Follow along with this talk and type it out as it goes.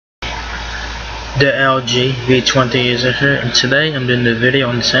The LG V20 user here, and today I'm doing the video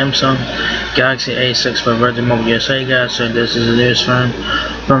on the Samsung Galaxy A6 by Virgin Mobile USA, guys. So this is the news from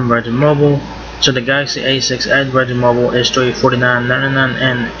Virgin Mobile. So the Galaxy A6 at Virgin Mobile is $349.99,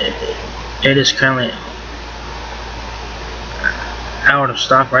 and it is currently out of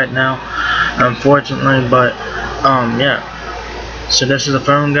stock right now, unfortunately. But yeah. So this is the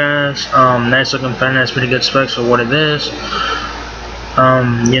phone, guys. Nice looking phone, has pretty good specs for what it is.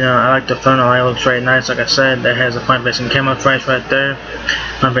 You know, I like the phone. It looks very nice. Like I said, it has a front-facing camera flash right there.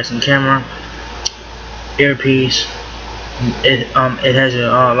 Front-facing camera, earpiece. It has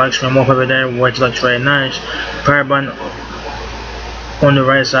a light screen wallpaper there, which looks very nice. Power button on the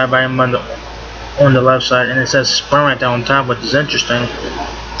right side, volume button on the left side, and it says Sprint right there on top, which is interesting.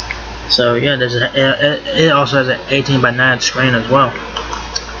 So yeah, it also has an 18:9 screen as well.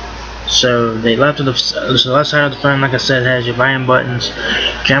 So the left side of the phone, like I said, has your volume buttons.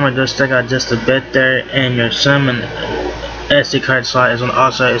 Camera does stick out just a bit there, and your SIM and SD card slot is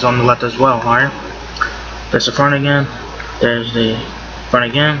on the left as well. Alright. That's the front again. There's the front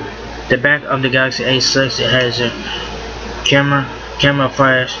again. The back of the Galaxy A6, it has your camera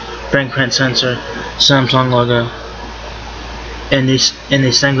flash, fingerprint sensor, Samsung logo, and these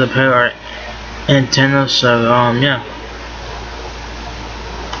things up here are antennas. So yeah.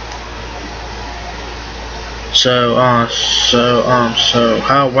 So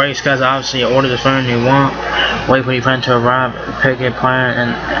how it works, guys, obviously you order the phone you want, wait for your phone to arrive, pick your plan,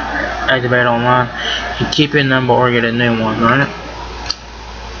 and activate it online. You keep your number or get a new one, alright?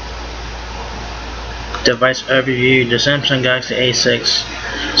 Device overview. The Samsung Galaxy A6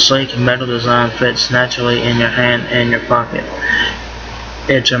 sleek metal design fits naturally in your hand and your pocket.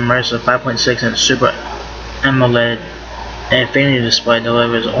 Its immersive 5.6-inch Super AMOLED Infinity display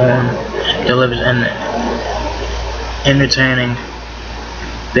delivers an entertaining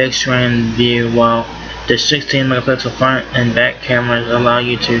big screen view, while the 16-megapixel front and back cameras allow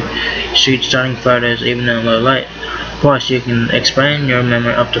you to shoot stunning photos even in low light. Plus, you can expand your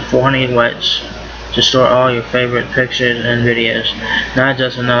memory up to 400 GB to store all your favorite pictures and videos. Not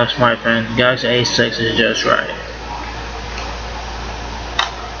just another smartphone, Galaxy A6 is just right.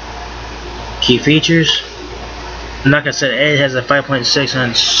 Key features. Like I said, it has a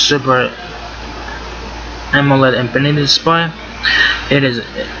 5.6-inch Super AMOLED Infinity display. It is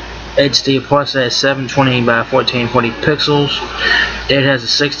HD plus at 720 by 1440 pixels. It has a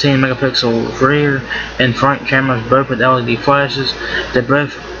 16-megapixel rear and front cameras, both with LED flashes. They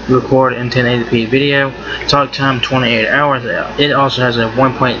both record in 1080p video. Talk time 28 hours. It also has a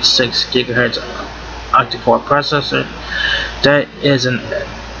 1.6 GHz octa-core processor. That is an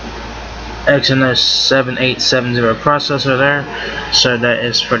Exynos 7870 processor there, so that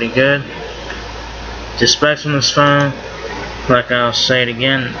is pretty good. The specs on this phone, like I'll say it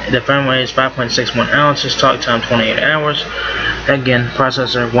again, the phone weighs 5.61 ounces, talk time 28 hours. Again,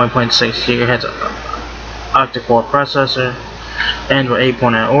 processor 1.6 GHz octa-core processor, Android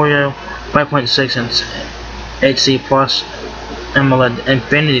 8.0 Oreo, 5.6-inch HD Plus AMOLED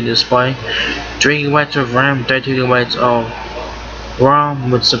Infinity display, 3 GB of RAM, 32 GB of ROM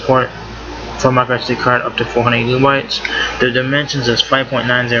with support for microSD card up to 400 GB. The dimensions is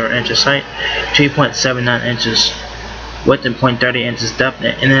 5.90 inches height, 2.79 inches width, and 0.30 inches depth,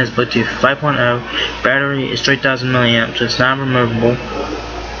 and it has Bluetooth 5.0. Battery is 3000 milliamps, so it's not removable,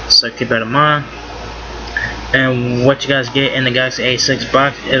 so keep that in mind. And what you guys get in the Galaxy A6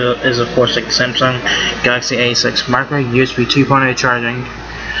 box is of course like the Samsung Galaxy A6 micro USB 2.0 charging,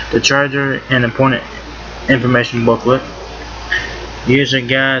 the charger, and important information booklet, user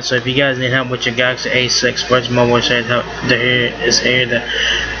guide. So if you guys need help with your Galaxy A6, Virgin Mobile is here to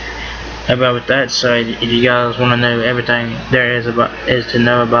help out with that. So if you guys want to know everything there is to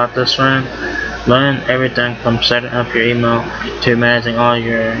know about this phone, learn everything from setting up your email to managing all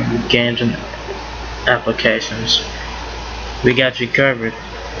your games and applications. We got you covered.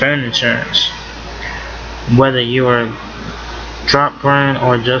 Phone insurance. Whether you are drop prone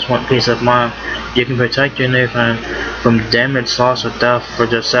or just want peace of mind, you can protect your new phone from damage, loss, or theft for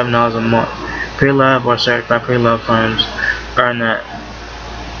just $7 a month. Pre-loved or certified pre-loved phones are not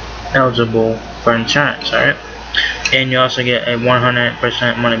eligible for insurance, alright? And you also get a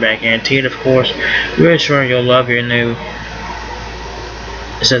 100% money back guaranteed, of course. We're sure you'll love your new,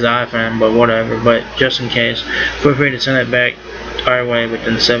 it says iPhone, but whatever, but just in case, feel free to send it back our way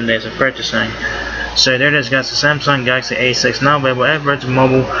within 7 days of purchasing. So there it is, guys, the Samsung Galaxy A6 now available at Virgin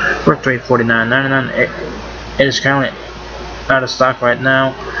Mobile for $349.99. It is currently out of stock right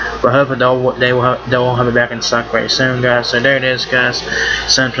now, but hopefully they will have it back in stock very soon, guys. So there it is, guys,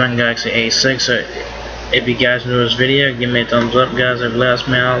 Samsung Galaxy A6. So if you guys enjoyed this video, give me a thumbs up, guys. It helps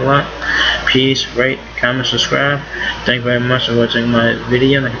me out a lot. peace, rate, comment, subscribe. Thank you very much for watching my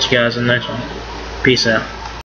video, and I'll catch you guys in the next one. Peace out.